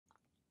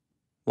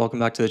Welcome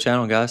back to the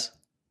channel, guys.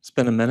 It's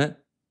been a minute,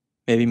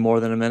 maybe more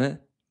than a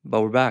minute,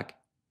 but we're back.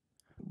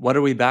 What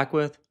are we back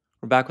with?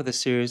 We're back with a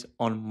series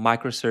on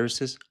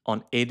microservices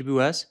on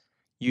AWS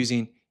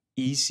using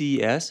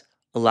ECS,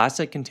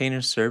 Elastic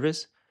Container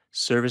Service,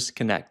 Service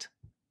Connect.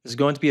 This is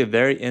going to be a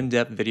very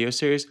in-depth video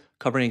series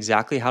covering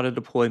exactly how to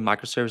deploy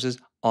microservices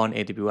on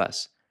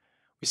AWS.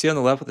 We see on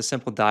the left with a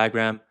simple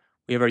diagram,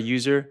 we have our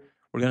user.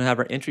 We're going to have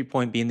our entry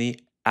point being the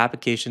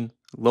application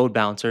load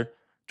balancer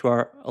to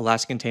our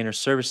Elastic Container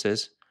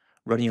Services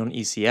running on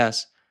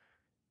ECS,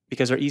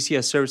 because our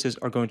ECS services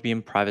are going to be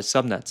in private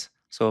subnets.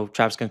 So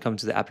traffic's going to come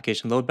to the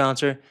application load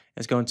balancer and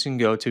it's going to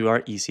go to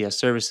our ECS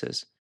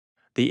services.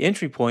 The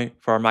entry point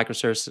for our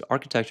microservices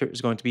architecture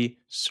is going to be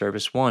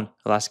Service 1,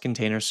 Elastic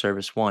Container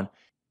Service 1,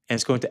 and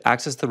it's going to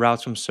access the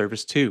routes from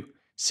Service 2,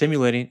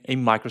 simulating a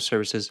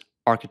microservices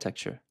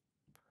architecture.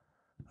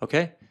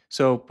 Okay,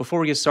 so before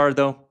we get started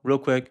though, real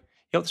quick,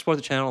 you help to support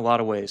the channel a lot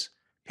of ways.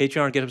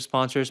 Patreon or GitHub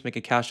sponsors, make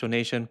a cash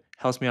donation,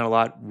 helps me out a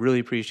lot, really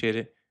appreciate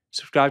it.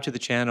 Subscribe to the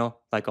channel,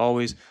 like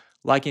always,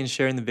 liking and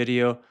sharing the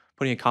video,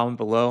 putting a comment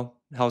below,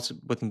 helps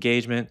with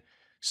engagement,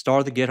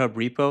 star the GitHub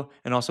repo,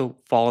 and also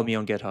follow me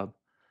on GitHub.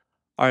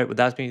 All right, with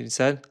that being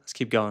said, let's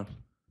keep going.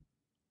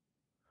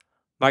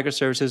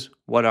 Microservices,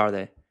 what are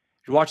they?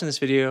 If you're watching this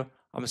video,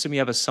 I'm assuming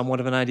you have a somewhat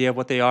of an idea of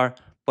what they are,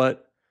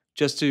 but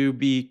just to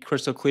be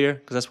crystal clear,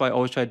 because that's why I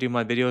always try to do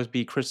my videos,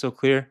 be crystal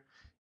clear,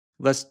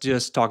 let's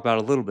just talk about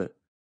it a little bit.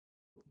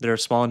 They're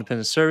small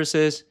independent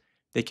services,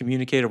 they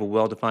communicate over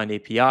well-defined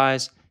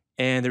APIs,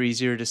 and they're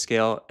easier to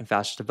scale and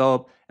faster to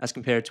develop as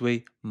compared to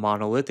a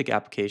monolithic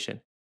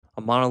application.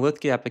 A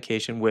monolithic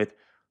application with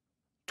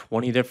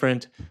 20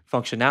 different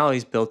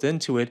functionalities built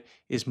into it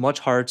is much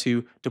harder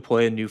to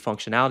deploy a new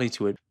functionality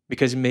to it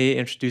because it may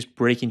introduce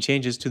breaking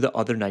changes to the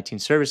other 19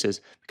 services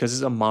because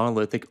it's a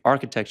monolithic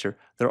architecture.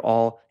 They're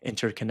all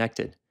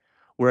interconnected.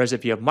 Whereas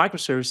if you have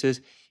microservices,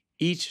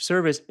 each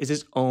service is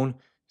its own,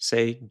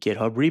 say,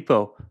 GitHub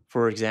repo,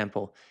 for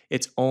example,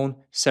 its own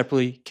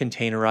separately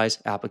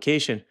containerized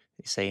application,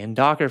 say in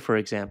Docker, for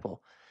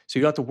example. So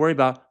you don't have to worry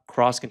about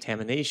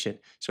cross-contamination.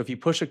 So if you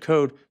push a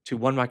code to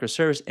one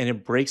microservice and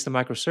it breaks the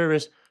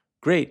microservice,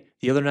 great.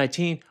 The other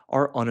 19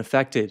 are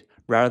unaffected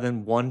rather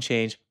than one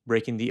change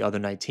breaking the other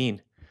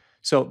 19.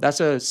 So that's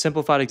a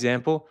simplified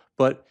example,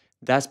 but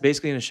that's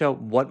basically going to show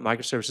what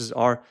microservices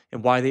are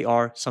and why they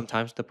are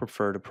sometimes the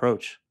preferred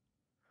approach.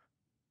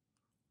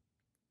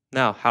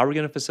 Now, how are we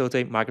going to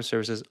facilitate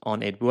microservices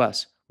on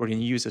AWS? We're going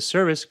to use a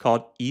service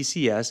called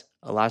ECS,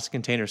 Elastic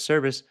Container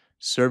Service,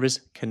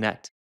 Service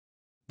Connect.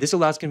 This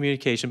allows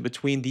communication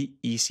between the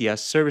ECS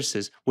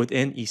services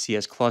within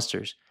ECS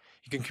clusters.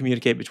 You can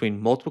communicate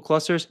between multiple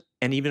clusters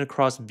and even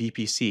across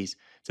VPCs.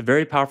 It's a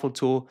very powerful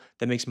tool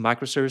that makes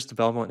microservice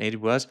development on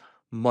AWS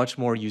much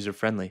more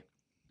user-friendly.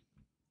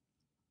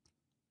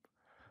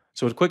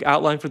 So a quick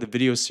outline for the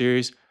video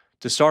series.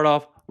 To start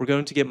off, we're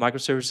going to get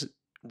microservices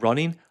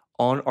running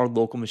on our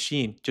local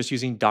machine, just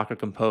using Docker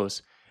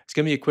Compose. It's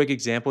going to be a quick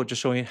example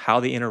just showing how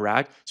they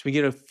interact so we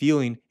get a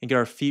feeling and get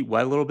our feet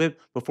wet a little bit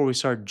before we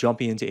start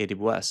jumping into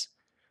AWS.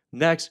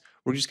 Next,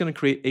 we're just going to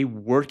create a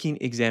working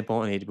example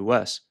on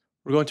AWS.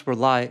 We're going to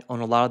rely on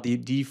a lot of the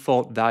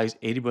default values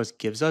AWS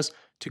gives us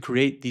to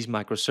create these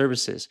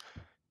microservices,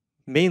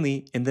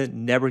 mainly in the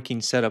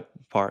networking setup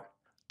part.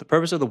 The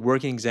purpose of the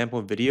working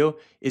example video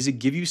is to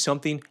give you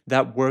something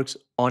that works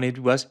on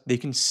AWS that you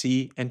can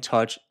see and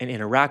touch and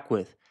interact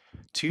with.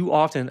 Too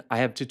often, I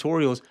have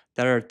tutorials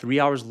that are 3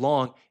 hours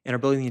long and are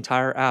building the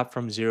entire app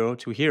from zero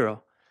to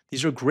hero.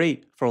 These are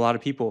great for a lot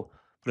of people,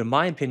 but in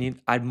my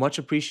opinion, I'd much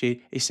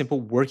appreciate a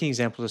simple working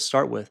example to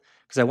start with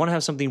because I want to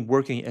have something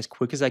working as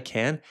quick as I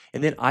can,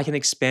 and then I can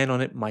expand on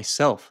it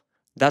myself.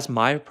 That's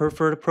my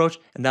preferred approach,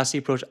 and that's the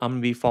approach I'm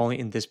going to be following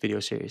in this video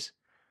series.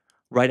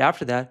 Right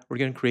after that, we're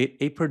going to create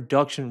a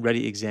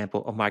production-ready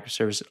example of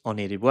microservices on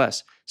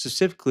AWS,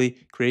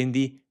 specifically creating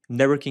the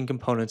networking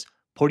components,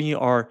 putting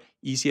our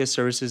ECS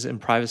services in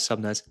private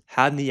subnets,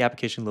 having the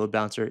application load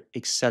balancer,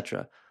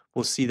 etc.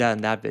 We'll see that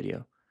in that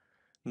video.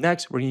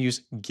 Next, we're going to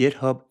use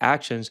GitHub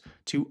Actions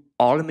to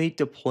automate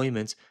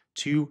deployments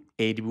to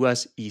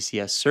AWS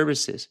ECS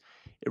services.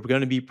 If we're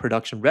going to be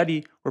production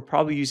ready, we're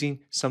probably using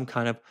some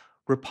kind of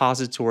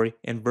repository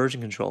and version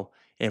control.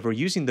 And if we're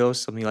using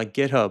those, something like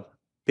GitHub,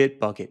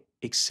 Bitbucket,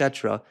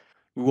 etc.,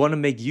 we want to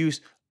make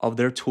use of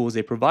their tools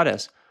they provide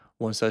us.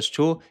 One such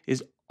tool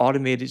is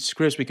automated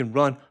scripts we can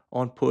run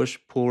on push,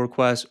 pull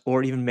requests,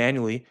 or even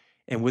manually.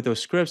 And with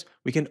those scripts,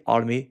 we can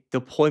automate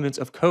deployments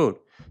of code.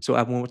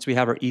 So once we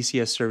have our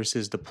ECS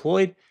services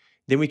deployed,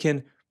 then we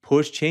can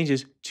push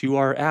changes to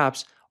our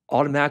apps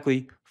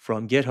automatically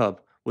from GitHub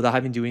without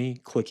having to do any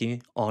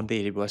clicking on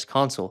the AWS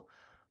console.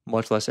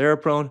 Much less error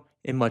prone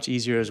and much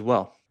easier as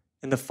well.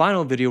 And the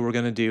final video we're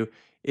going to do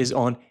is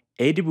on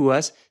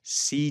AWS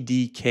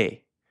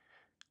CDK,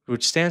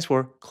 which stands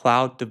for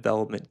Cloud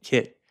Development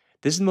Kit.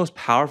 This is the most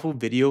powerful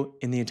video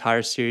in the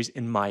entire series,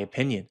 in my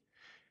opinion.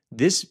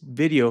 This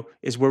video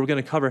is where we're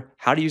going to cover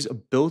how to use a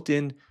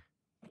built-in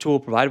tool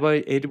provided by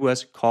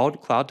AWS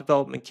called Cloud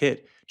Development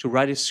Kit to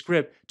write a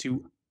script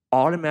to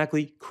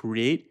automatically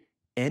create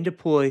and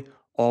deploy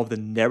all of the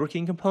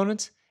networking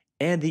components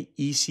and the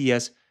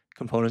ECS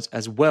components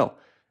as well,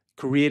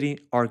 creating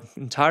our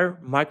entire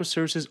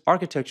microservices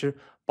architecture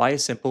by a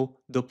simple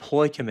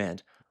deploy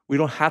command. We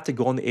don't have to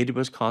go on the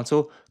AWS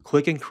console,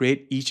 click and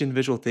create each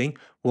individual thing.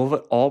 We'll have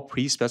it all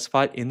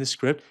pre-specified in the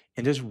script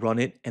and just run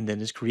it and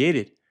then it's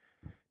created.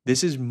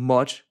 This is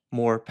much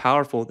more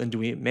powerful than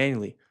doing it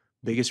manually.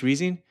 Biggest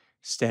reason?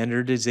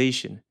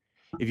 Standardization.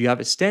 If you have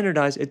it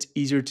standardized, it's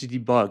easier to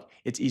debug,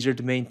 it's easier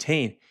to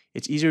maintain,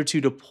 it's easier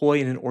to deploy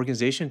in an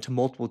organization to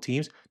multiple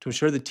teams to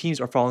ensure the teams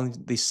are following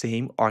the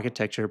same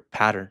architecture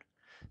pattern.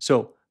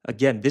 So,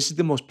 again, this is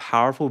the most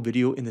powerful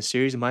video in the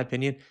series, in my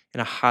opinion,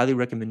 and I highly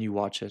recommend you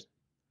watch it.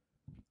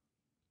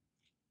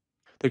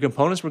 The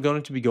components we're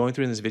going to be going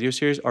through in this video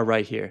series are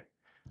right here.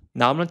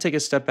 Now, I'm going to take a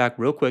step back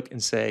real quick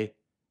and say,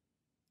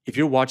 if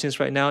you're watching this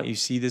right now, you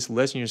see this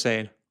list and you're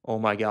saying, oh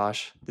my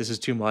gosh, this is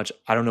too much.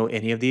 I don't know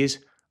any of these.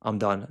 I'm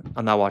done.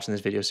 I'm not watching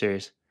this video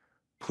series.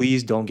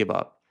 Please don't give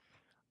up.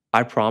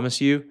 I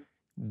promise you,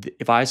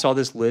 if I saw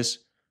this list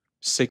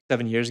 6,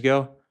 7 years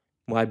ago,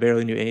 when I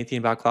barely knew anything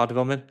about cloud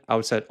development, I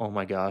would say, oh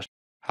my gosh,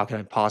 how can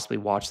I possibly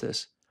watch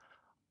this?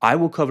 I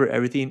will cover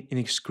everything in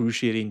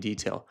excruciating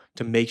detail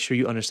to make sure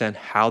you understand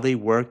how they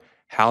work,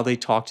 how they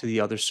talk to the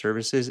other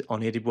services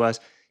on AWS,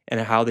 and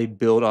how they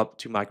build up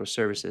to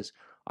microservices.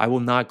 I will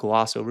not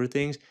gloss over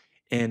things,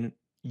 and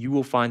you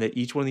will find that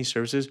each one of these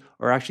services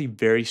are actually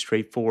very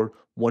straightforward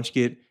once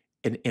you get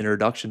an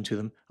introduction to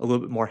them, a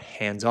little bit more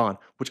hands-on,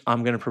 which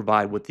I'm going to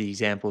provide with the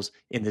examples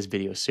in this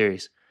video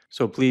series.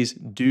 So please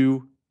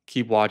do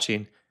keep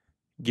watching,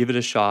 give it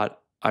a shot.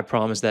 I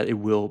promise that it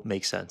will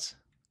make sense.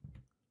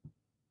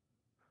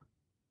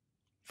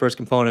 First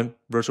component,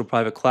 virtual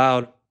private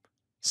cloud.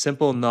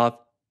 Simple enough.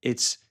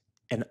 It's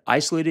an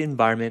isolated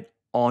environment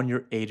on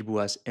your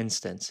AWS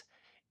instance.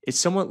 It's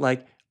somewhat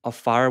like a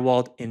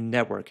firewalled in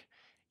network.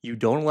 You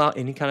don't allow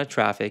any kind of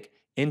traffic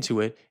into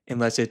it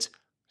unless it's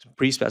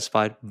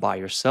pre-specified by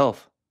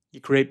yourself.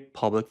 You create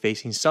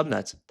public-facing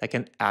subnets that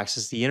can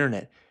access the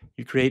internet.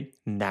 You create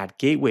NAT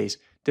gateways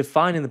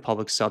defined in the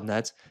public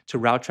subnets to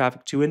route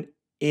traffic to an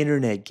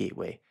internet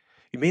gateway.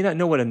 You may not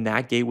know what a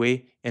NAT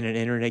gateway and an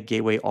internet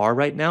gateway are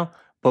right now,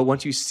 but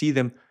once you see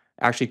them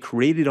actually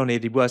created on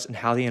AWS and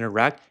how they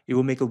interact, it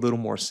will make a little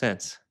more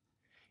sense.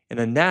 And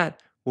then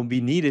that will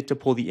be needed to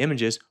pull the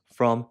images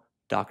from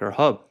Docker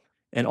Hub.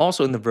 And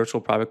also in the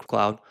virtual private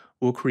cloud,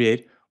 we'll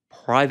create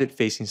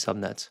private-facing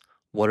subnets.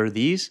 What are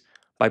these?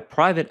 By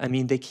private, I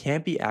mean they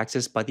can't be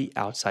accessed by the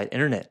outside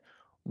internet.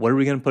 What are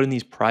we going to put in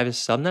these private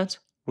subnets?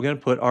 We're going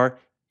to put our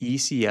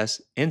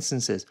ECS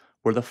instances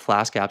where the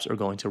Flask apps are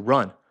going to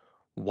run.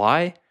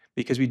 Why?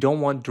 Because we don't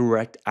want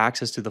direct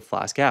access to the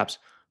Flask apps.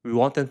 We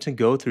want them to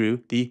go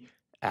through the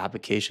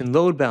application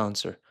load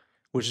balancer,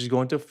 which is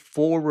going to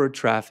forward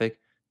traffic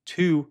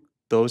to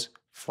those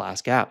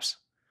Flask apps.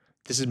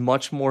 This is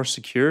much more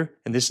secure,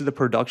 and this is the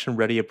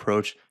production-ready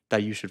approach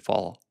that you should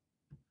follow.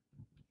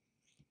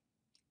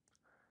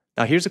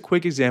 Now, here's a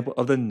quick example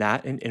of the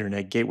NAT and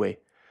Internet Gateway.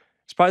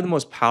 It's probably the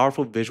most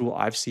powerful visual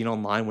I've seen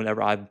online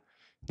whenever I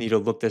need to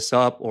look this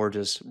up or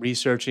just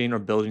researching or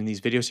building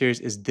these video series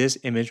is this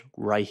image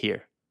right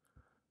here.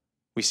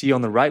 We see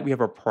on the right, we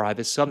have our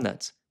private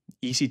subnets.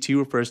 EC2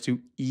 refers to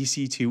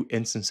EC2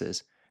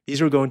 instances.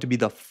 These are going to be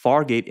the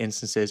Fargate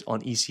instances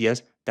on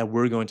ECS that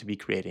we're going to be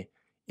creating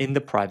in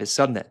the private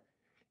subnet.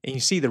 And you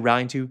see the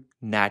routing to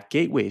NAT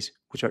gateways,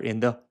 which are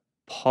in the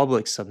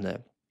public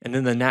subnet. And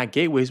then the NAT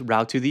gateways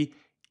route to the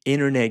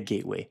internet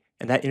gateway,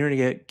 and that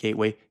internet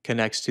gateway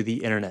connects to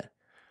the internet.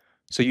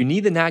 So you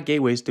need the NAT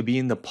gateways to be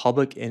in the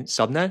public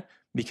subnet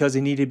because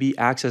they need to be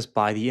accessed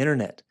by the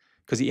internet,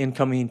 because the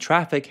incoming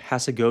traffic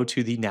has to go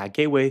to the NAT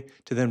gateway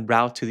to then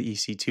route to the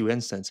EC2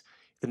 instance.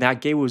 If the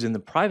NAT gateway was in the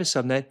private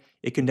subnet,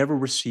 it can never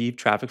receive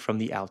traffic from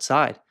the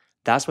outside.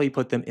 That's why you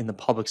put them in the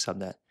public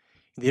subnet.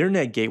 The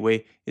internet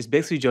gateway is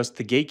basically just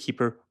the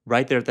gatekeeper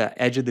right there at the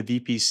edge of the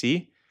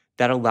VPC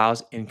that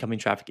allows incoming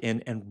traffic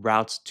in and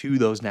routes to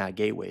those NAT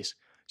gateways.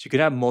 So you could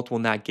have multiple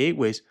NAT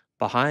gateways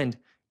behind,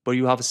 but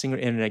you have a single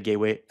internet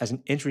gateway as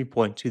an entry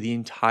point to the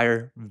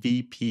entire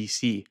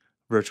VPC,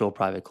 virtual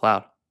private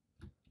cloud.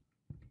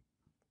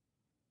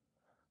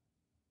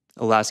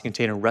 Elastic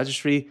Container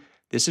Registry.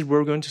 This is where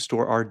we're going to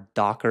store our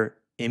Docker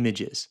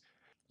images.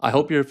 I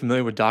hope you're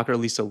familiar with Docker at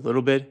least a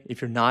little bit.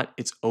 If you're not,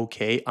 it's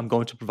okay. I'm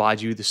going to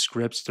provide you the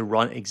scripts to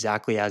run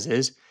exactly as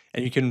is,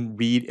 and you can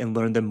read and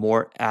learn them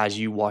more as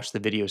you watch the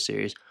video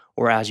series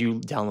or as you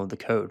download the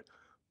code.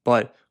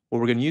 But what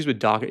we're going to use with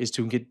Docker is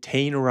to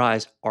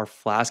containerize our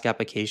Flask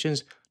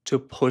applications to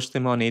push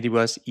them on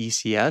AWS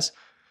ECS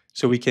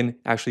so we can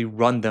actually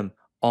run them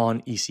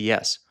on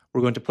ECS.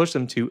 We're going to push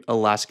them to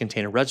Elastic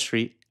Container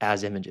Registry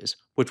as images,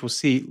 which we'll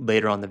see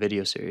later on the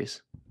video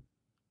series.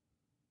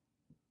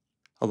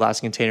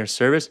 Elastic Container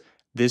Service,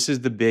 this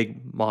is the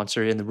big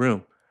monster in the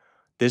room.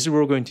 This is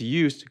what we're going to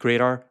use to create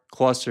our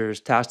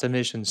clusters, task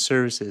definitions,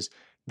 services.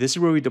 This is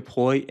where we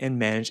deploy and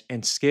manage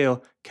and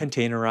scale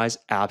containerized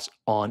apps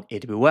on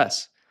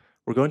AWS.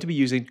 We're going to be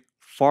using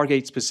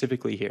Fargate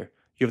specifically here.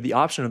 You have the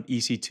option of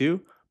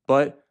EC2,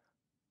 but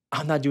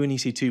I'm not doing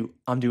EC2,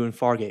 I'm doing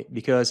Fargate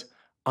because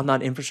I'm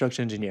not an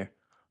infrastructure engineer.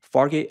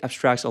 Fargate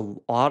abstracts a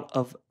lot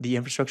of the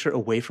infrastructure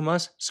away from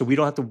us, so we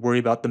don't have to worry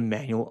about the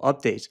manual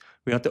updates.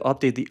 We don't have to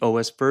update the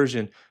OS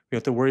version. We don't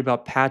have to worry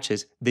about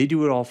patches. They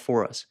do it all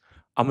for us.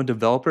 I'm a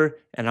developer,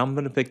 and I'm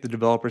going to pick the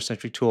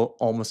developer-centric tool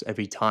almost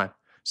every time.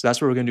 So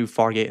that's what we're going to do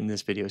Fargate in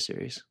this video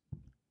series.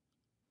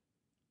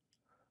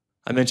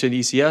 I mentioned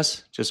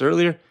ECS just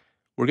earlier.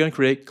 We're going to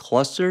create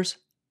clusters,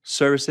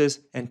 services,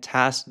 and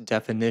task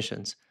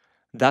definitions.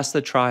 That's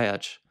the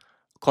triage.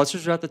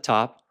 Clusters are at the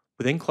top.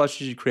 Within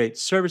clusters, you create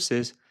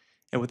services,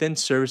 and within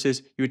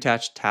services, you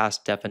attach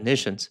task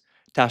definitions.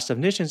 Task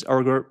definitions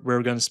are where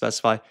we're going to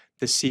specify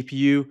the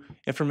CPU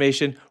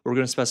information. We're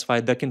going to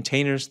specify the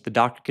containers, the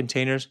Docker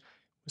containers,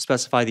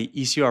 specify the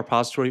ECR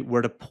repository,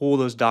 where to pull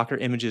those Docker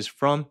images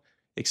from,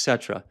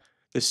 etc.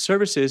 The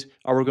services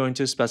are we're going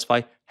to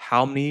specify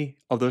how many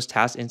of those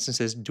task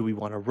instances do we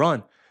want to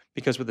run.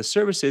 Because with the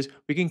services,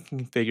 we can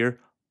configure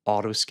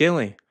auto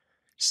scaling.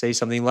 Say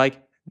something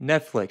like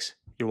Netflix.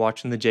 You're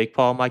watching the Jake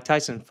Paul Mike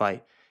Tyson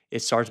fight.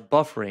 It starts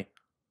buffering.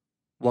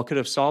 What could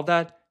have solved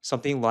that?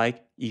 Something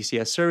like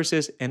ECS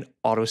services and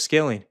auto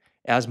scaling.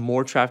 As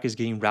more traffic is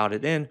getting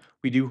routed in,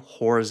 we do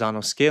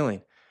horizontal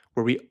scaling,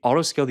 where we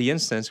auto scale the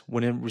instance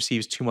when it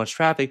receives too much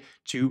traffic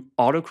to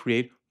auto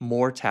create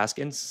more task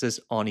instances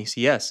on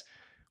ECS.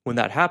 When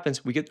that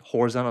happens, we get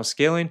horizontal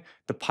scaling,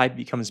 the pipe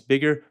becomes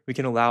bigger, we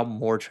can allow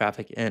more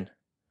traffic in.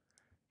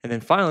 And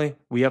then finally,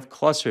 we have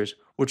clusters,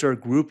 which are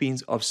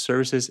groupings of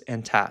services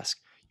and tasks.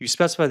 You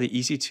specify the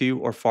EC2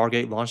 or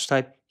Fargate launch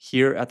type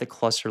here at the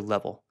cluster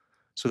level.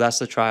 So that's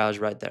the triage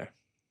right there.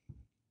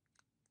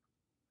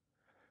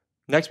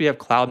 Next, we have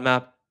Cloud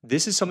Map.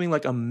 This is something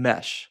like a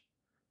mesh.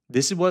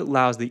 This is what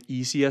allows the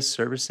ECS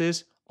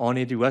services on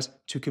AWS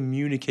to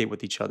communicate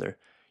with each other.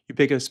 You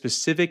pick a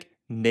specific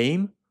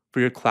name for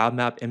your Cloud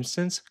Map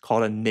instance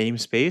called a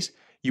namespace.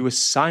 You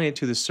assign it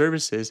to the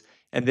services,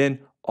 and then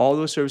all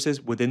those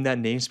services within that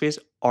namespace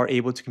are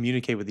able to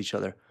communicate with each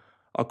other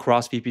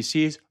across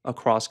VPCs,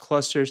 across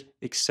clusters,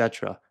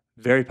 etc.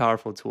 Very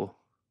powerful tool.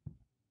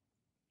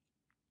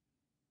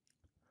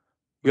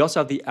 We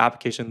also have the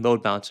application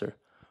load balancer.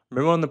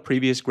 Remember on the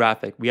previous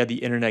graphic, we had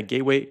the internet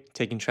gateway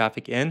taking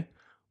traffic in?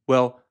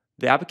 Well,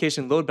 the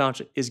application load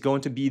balancer is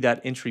going to be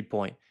that entry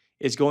point.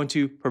 It's going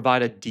to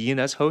provide a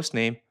DNS host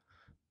name,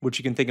 which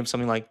you can think of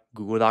something like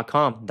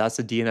google.com. That's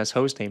the DNS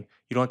host name.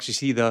 You don't actually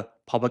see the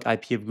public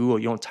IP of Google.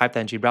 You don't type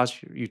that into your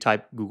browser, you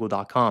type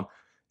google.com.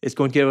 It's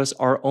going to give us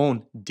our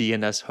own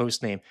DNS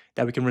host name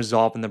that we can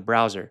resolve in the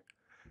browser.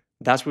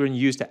 That's what we're going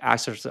to use to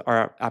access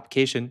our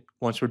application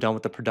once we're done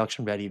with the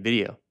production ready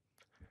video.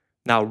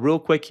 Now, real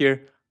quick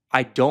here,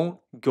 I don't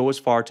go as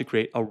far to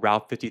create a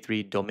Route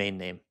 53 domain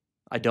name.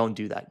 I don't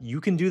do that. You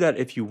can do that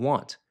if you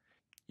want.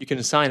 You can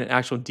assign an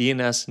actual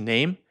DNS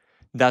name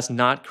that's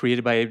not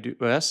created by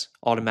AWS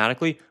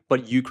automatically,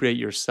 but you create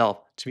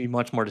yourself to be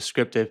much more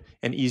descriptive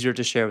and easier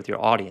to share with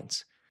your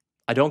audience.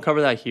 I don't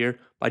cover that here,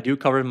 but I do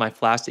cover it in my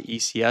Flash to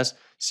ECS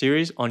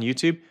series on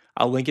YouTube.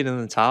 I'll link it in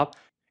the top,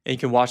 and you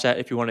can watch that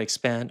if you want to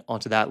expand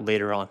onto that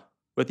later on.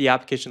 With the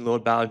application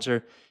load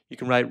balancer, you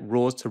can write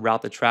rules to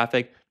route the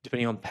traffic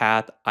depending on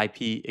path,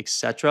 IP,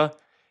 etc.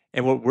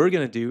 And what we're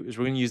going to do is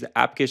we're going to use the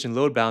application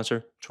load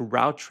balancer to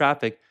route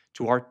traffic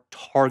to our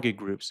target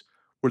groups,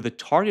 where the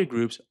target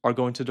groups are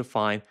going to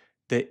define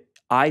the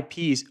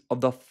IPs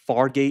of the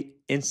Fargate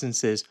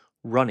instances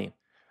running.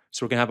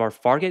 So we're going to have our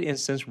Fargate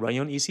instance running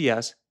on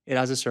ECS. It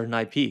has a certain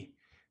IP.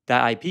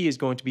 That IP is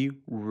going to be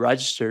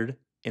registered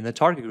in the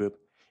target group.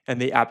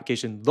 And the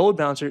application load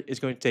balancer is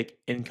going to take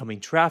incoming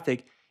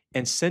traffic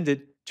and send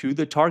it to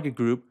the target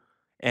group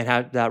and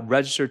have that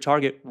registered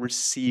target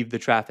receive the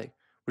traffic,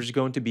 which is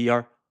going to be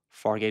our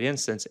Fargate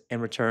instance,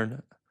 and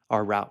return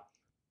our route.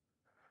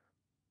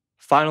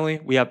 Finally,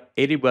 we have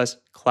AWS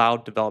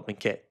Cloud Development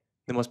Kit,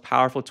 the most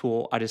powerful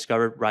tool I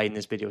discovered writing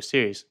this video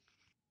series.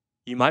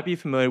 You might be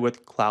familiar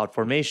with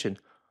CloudFormation.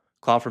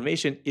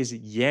 CloudFormation is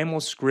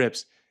YAML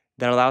scripts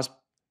that allows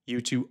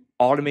you to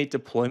automate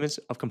deployments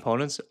of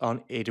components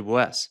on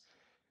AWS.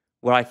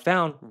 What I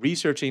found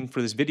researching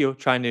for this video,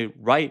 trying to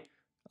write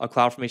a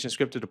CloudFormation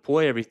script to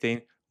deploy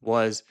everything,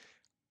 was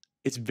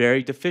it's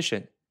very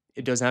deficient.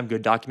 It doesn't have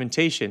good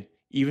documentation.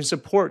 Even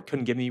support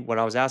couldn't give me what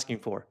I was asking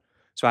for.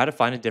 So I had to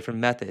find a different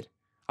method.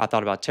 I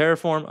thought about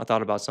Terraform. I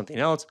thought about something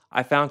else.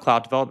 I found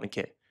Cloud Development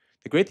Kit.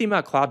 The great thing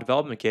about Cloud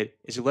Development Kit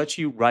is it lets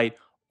you write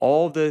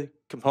all the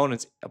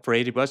components for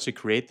AWS to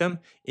create them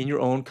in your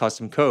own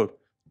custom code,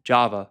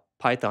 Java,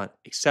 Python,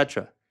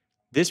 etc.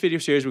 This video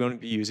series, we're going to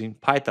be using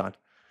Python.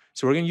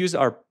 So we're going to use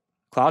our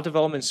Cloud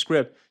Development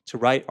script to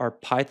write our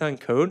Python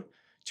code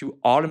to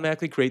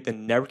automatically create the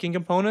networking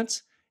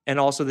components and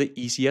also the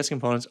ECS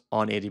components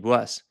on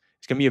AWS.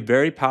 It's going to be a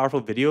very powerful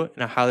video,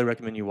 and I highly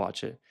recommend you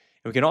watch it.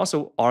 And we can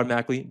also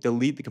automatically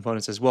delete the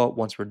components as well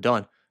once we're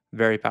done.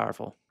 Very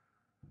powerful.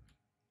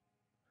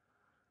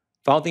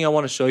 Final thing I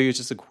want to show you is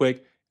just a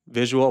quick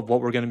visual of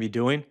what we're going to be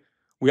doing.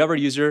 We have our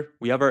user,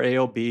 we have our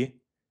AOB,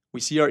 we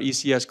see our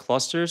ECS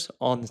clusters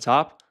on the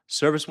top.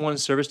 Service 1 and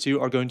Service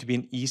 2 are going to be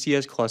an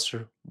ECS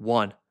cluster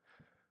 1.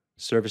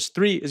 Service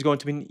 3 is going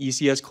to be an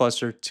ECS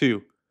cluster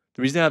 2.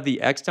 The reason I have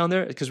the X down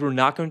there is because we're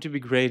not going to be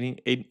creating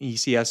an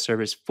ECS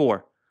service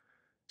 4.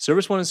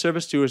 Service 1 and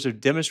Service 2 is to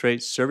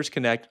demonstrate Service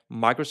Connect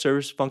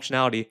microservice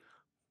functionality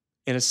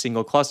in a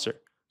single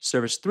cluster.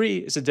 Service 3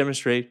 is to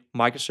demonstrate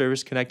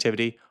microservice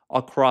connectivity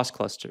across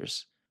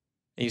clusters.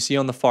 And you see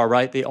on the far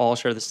right, they all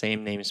share the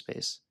same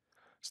namespace.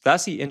 So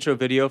that's the intro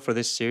video for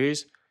this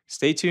series.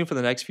 Stay tuned for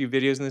the next few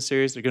videos in this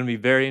series. They're going to be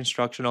very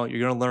instructional. You're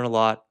going to learn a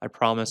lot, I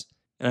promise.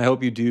 And I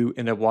hope you do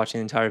end up watching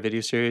the entire video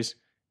series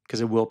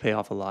because it will pay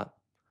off a lot.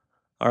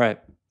 All right.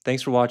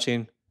 Thanks for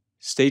watching.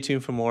 Stay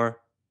tuned for more,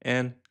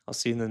 and I'll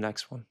see you in the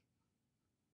next one.